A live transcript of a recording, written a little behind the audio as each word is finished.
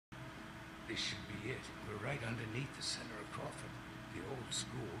This should be it. We're right underneath the center of Crawford. The old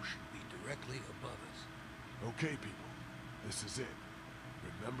school should be directly above us. Okay, people. This is it.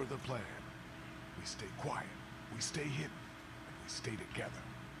 Remember the plan. We stay quiet, we stay hidden, and we stay together.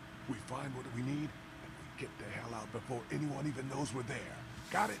 We find what we need, and we get the hell out before anyone even knows we're there.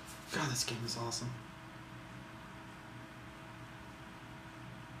 Got it? God, this game is awesome.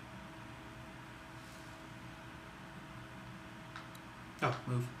 Oh,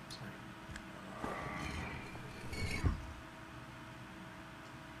 move. Sorry.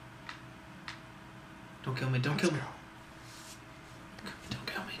 Don't kill me, don't kill me. Don't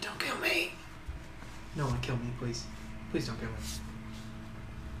kill me, don't kill me. No one kill me, please. Please don't kill me.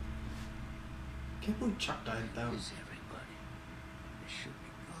 Can't believe Chuck died though. Where's everybody? There should be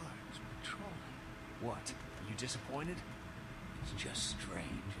guards patrolling. What? Are you disappointed? It's just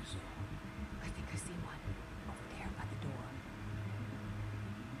strange, is all. I think I see one. Over there by the door.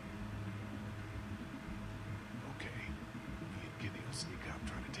 Okay. Me and Kenny will sneak out,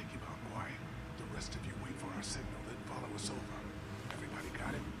 try to take him out quiet. The rest of you wait for our signal, then follow us over. Everybody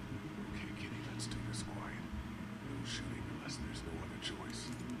got it? Okay, Kenny, let's do this quiet. No shooting unless there's no other choice.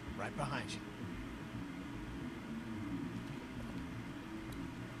 Right behind you.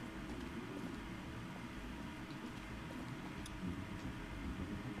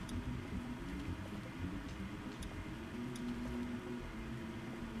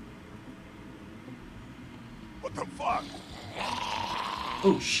 What the fuck?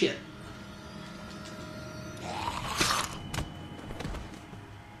 Oh shit.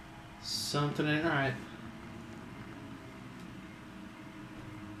 Something ain't right.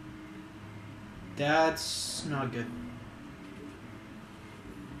 That's not good.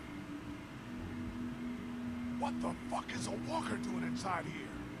 What the fuck is a walker doing inside here?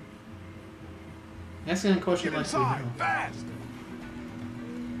 Asking a question Get like inside, fast!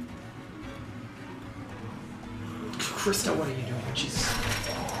 Krista, what are you doing? Jesus.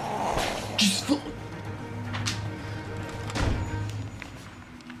 Jesus.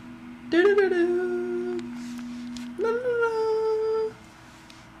 Do-do-do-do. La, la, la.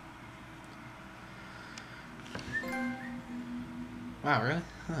 Wow, really?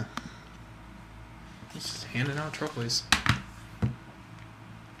 Huh. Just handing out trophies.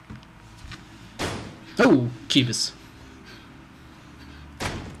 Oh, Jeebus.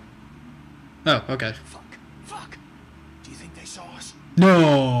 Oh, okay. Fuck. Do you think they saw us?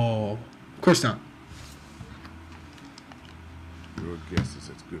 No! Of course not. Your guess is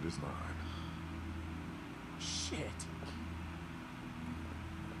as good as mine. Shit.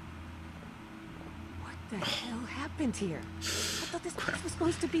 What the hell happened here? I thought this place was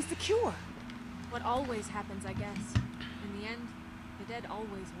supposed to be secure. What always happens, I guess. In the end, the dead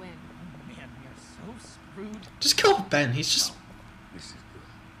always win. Oh, man, we are so screwed. Just kill Ben. He's just... This is good.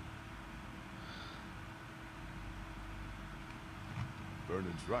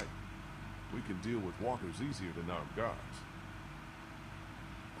 Vernon's right. We can deal with walkers easier than armed guards.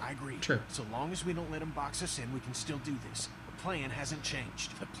 I agree. True. So long as we don't let them box us in, we can still do this. The plan hasn't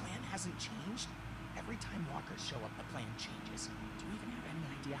changed. The plan hasn't changed? Every time walkers show up, the plan changes. Do you even have any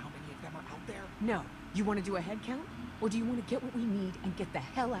idea how many of them are out there? No. You want to do a head count? Or do you want to get what we need and get the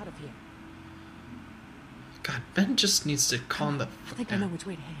hell out of here? God, Ben just needs to calm the I fuck think I know down. which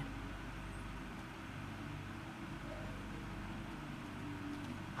way to head.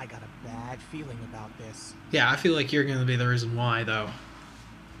 I got a bad feeling about this. Yeah, I feel like you're gonna be the reason why, though.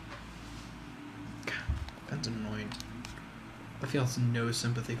 God, Ben's annoying. I feel no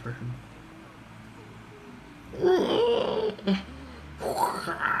sympathy for him.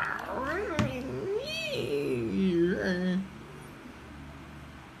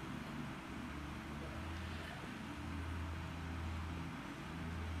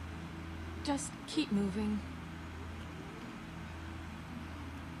 Just keep moving.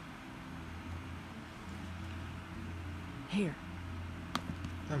 Here.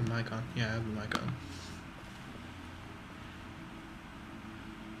 I have a mic on. Yeah, I have a mic on.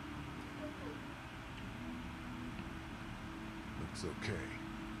 Looks okay.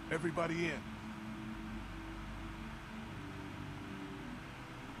 Everybody in.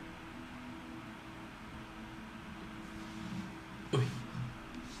 Oy.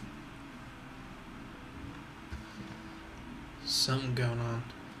 Something going on.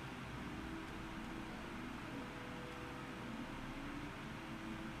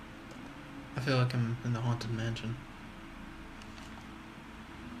 I feel like I'm in the haunted mansion.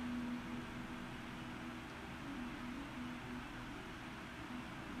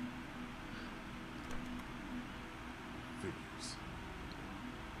 Figures.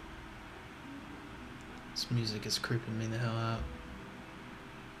 This music is creeping me the hell out.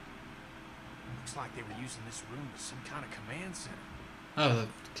 Looks like they were using this room as some kind of command center. Oh,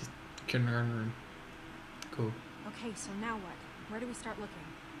 the kindergarten room. Cool. Okay, so now what? Where do we start looking?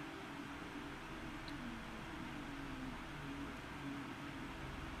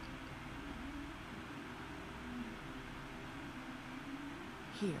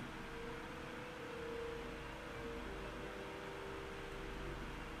 Here.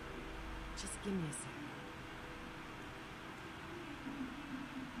 Just give me a sec.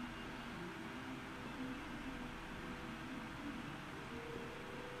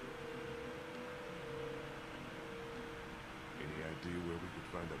 Any idea where we could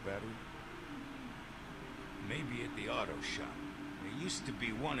find a battery? Maybe at the auto shop. There used to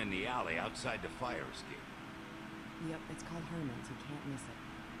be one in the alley outside the fire escape. Yep, it's called Herman's. You can't miss it.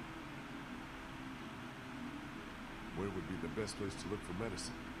 Where would be the best place to look for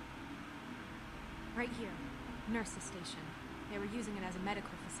medicine? Right here. Nurse's station. They were using it as a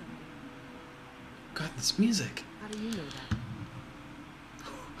medical facility. God, this music. How do you know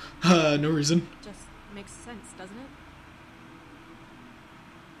that? No reason. Just makes sense, doesn't it?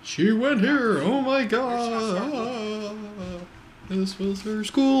 She went here. Oh my god. This was her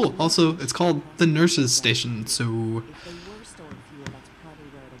school. Also, it's called the nurse's station, so... If they were storing fuel, that's probably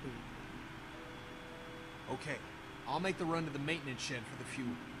where it'll be. Okay, I'll make the run to the maintenance shed for the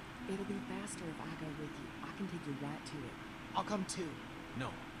fuel. It'll be faster if I go with you. I can take you right to it. I'll come too.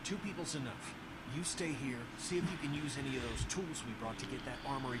 No, 2 people's enough. You stay here, see if you can use any of those tools we brought to get that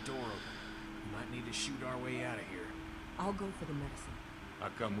armory door open. We might need to shoot our way out of here. I'll go for the medicine. I'll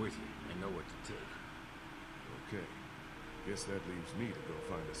come with you. I know what to take. Okay. Guess that leaves me to go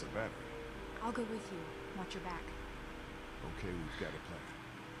find us a battery. I'll go with you. Watch your back. Okay, we've got a plan.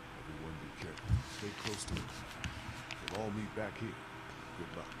 Everyone be careful. Stay close to it. We'll all meet back here.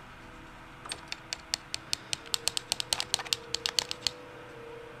 Good luck.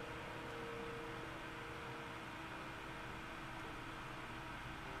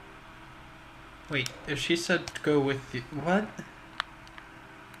 Wait, if she said to go with you... What?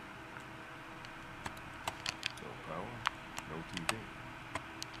 No power, no TV.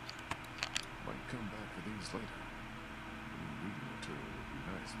 Might come back for these later. Any reading material would be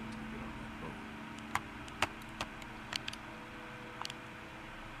nice once we get on that boat.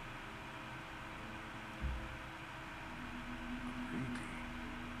 Creepy.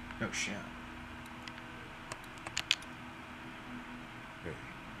 Oh, shit. Hey,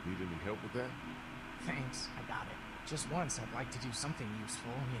 need any help with that? Thanks, I got it. Just once, I'd like to do something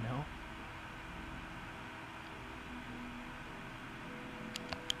useful, you know?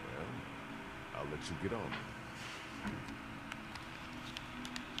 Well, I'll let you get on.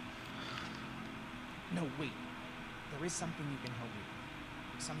 No, wait. There is something you can help me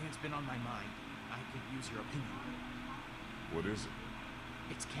with. Something that's been on my mind. I could use your opinion. What is it?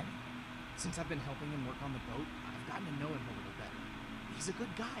 It's Kenny. Since I've been helping him work on the boat, I've gotten to know him a little better. He's a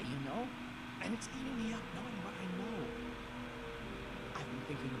good guy, you know? And it's eating me up knowing what I know. I've been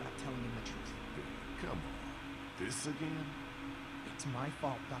thinking about telling him the truth. Hey, come on. This again? It's my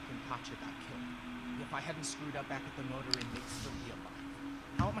fault Duck and Katja got killed. If I hadn't screwed up back at the motor inn, they'd still be alive.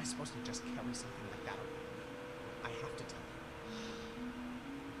 How am I supposed to just carry something like that around? I have to tell him.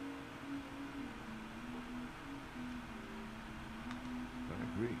 I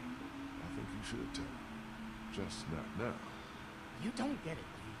agree. I think you should tell him. Just not now. You don't get it,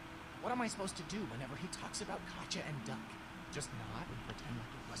 Lee. What am I supposed to do whenever he talks about Katja and Duck? Just nod and pretend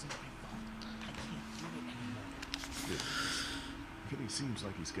like it wasn't my fault. I can't do it anymore. Listen, Kenny seems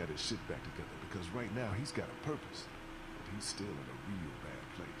like he's got his shit back together because right now he's got a purpose. But he's still in a real bad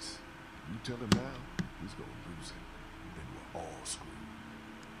place. You tell him now, he's gonna lose it. Then we're all screwed.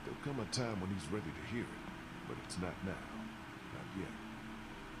 There'll come a time when he's ready to hear it. But it's not now. Not yet.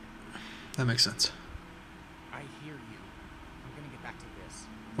 That makes sense. I hear you. I'm gonna get back to this.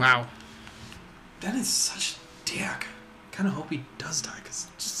 Wow. That is such a dick. Kind of hope he does die, because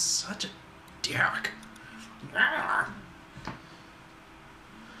it's just such a dick.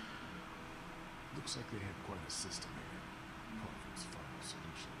 Looks like they had quite a system here. Crawford's final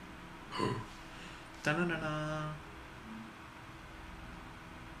solution. Da-na-na-na.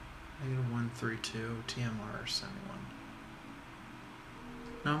 -132 TMR 71.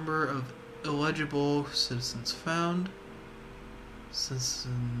 Number of illegible citizens found.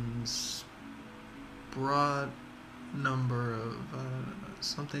 Citizens brought. Number of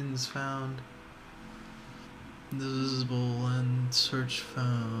something's found. Visible and search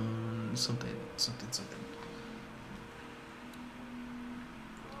found. Something. Nothing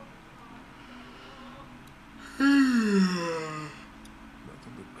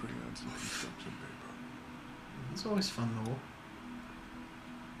but crayons and construction paper. It's always fun though.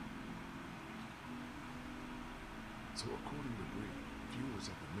 So according to Bree, fuel is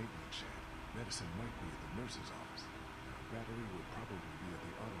at the maintenance shed. Medicine might be at the nurse's office. And a battery would probably be at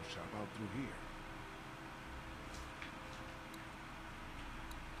the auto shop out through here.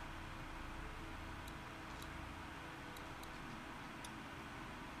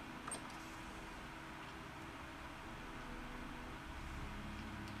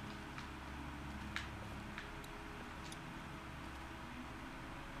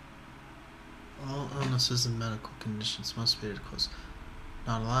 All illnesses and medical conditions must be close.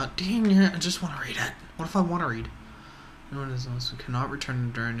 Not a lot. Dang it, I just want to read it. What if I want to read? No one is unless we cannot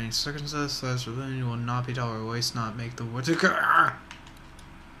return during any circumstance. Slash rebellion will not be tolerated. Waste not make the woods. Okay.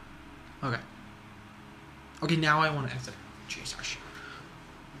 Okay, now I want to exit. Jesus.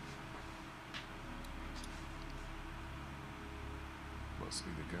 Must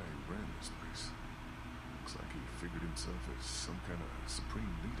be the guy who ran this place. Looks like he figured himself as some kind of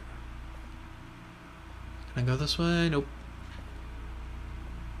supreme leader. Can I go this way? Nope.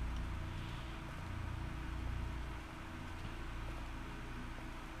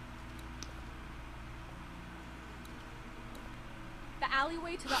 The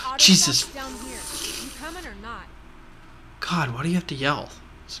alleyway to the auto Jesus. shop's down here. You coming or not? God, why do you have to yell?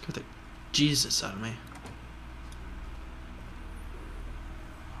 Scare the Jesus out of me.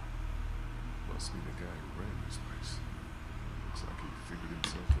 Must be the guy who ran this place. Looks like he figured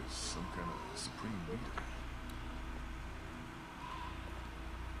himself as some kind of supreme leader.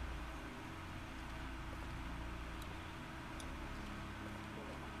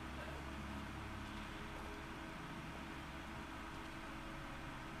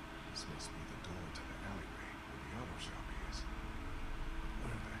 This must be the door to the alleyway where the auto shop is.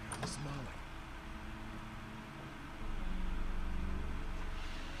 Where the hell is Molly?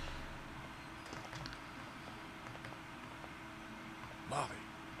 Molly,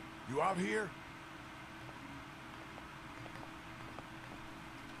 you out here?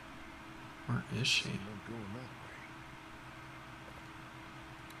 Where is she? I'm not going that way.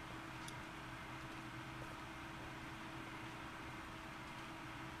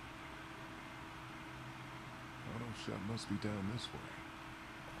 Auto shop must be down this way.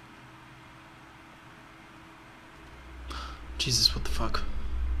 Jesus, what the fuck?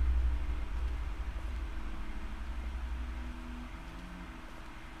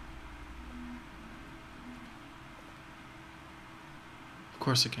 Of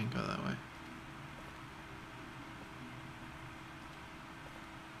course I can't go that way.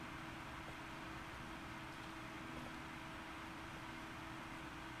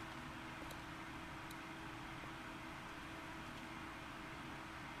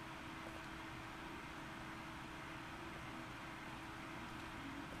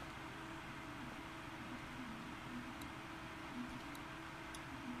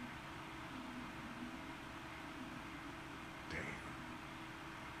 Damn.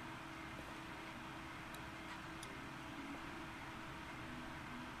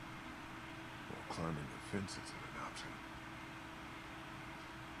 Well, climbing the fence isn't an option.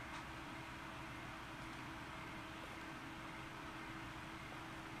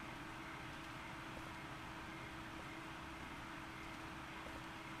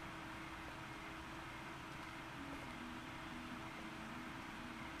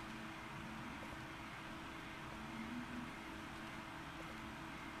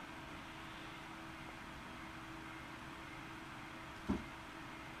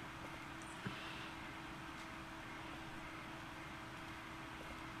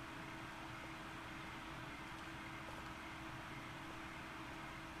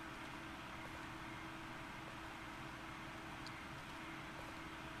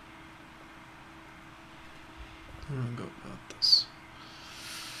 I'm gonna go about this.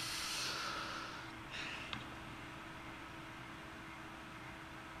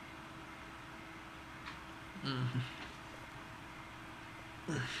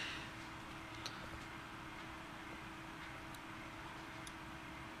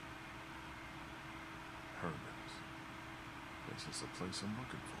 Herman's. This is the place I'm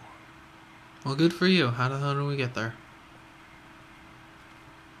looking for. Well, good for you. How the hell do we get there?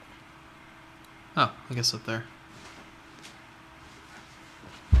 Oh, I guess up there.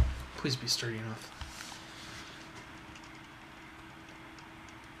 Please be sturdy enough.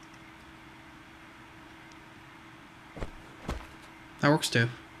 That works too.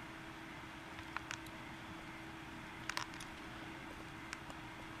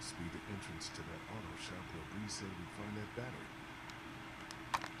 Must be the entrance to that auto shop where Bree said we'd find that battery.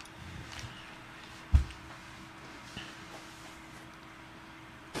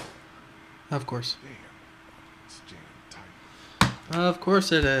 Of course. Damn, it's jammed tight. Of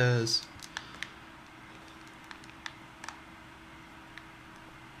course it is.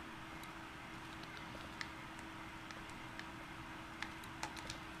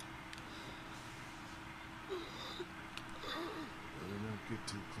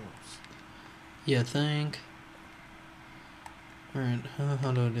 You think? Alright,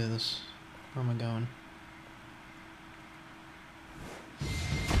 how do I do this? Where am I going?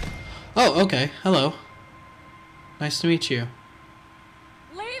 Oh, okay. Hello. Nice to meet you.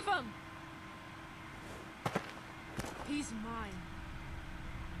 Leave him! He's mine.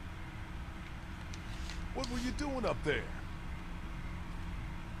 What were you doing up there?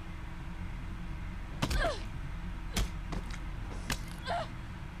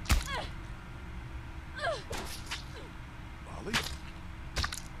 Molly?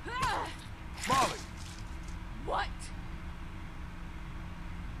 Molly! What?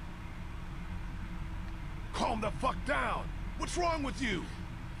 Calm the fuck down! What's wrong with you?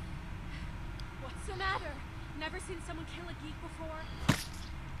 What's the matter? Never seen someone kill a geek before?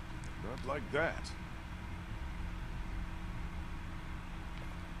 Not like that.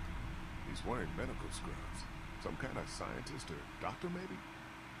 He's wearing medical scrubs. Some kind of scientist or doctor, maybe?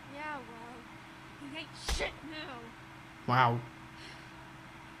 Yeah, well, he ain't shit now. Wow.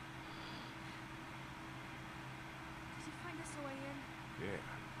 Did you find us a way in? Yeah,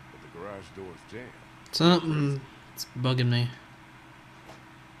 but the garage door's jammed. Something. It's bugging me.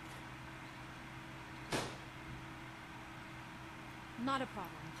 Not a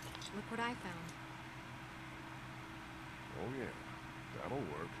problem. Look what I found. Oh yeah, that'll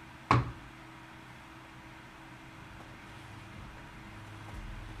work.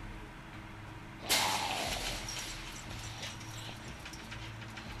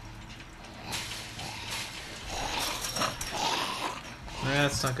 Yeah,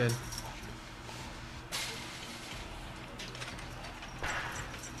 that's not good.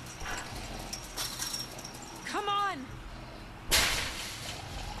 Come on!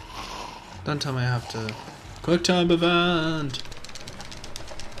 Don't tell me I have to. Quick time event!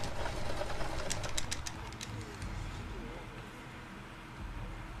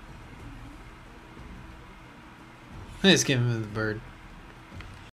 Hey, just give him the bird.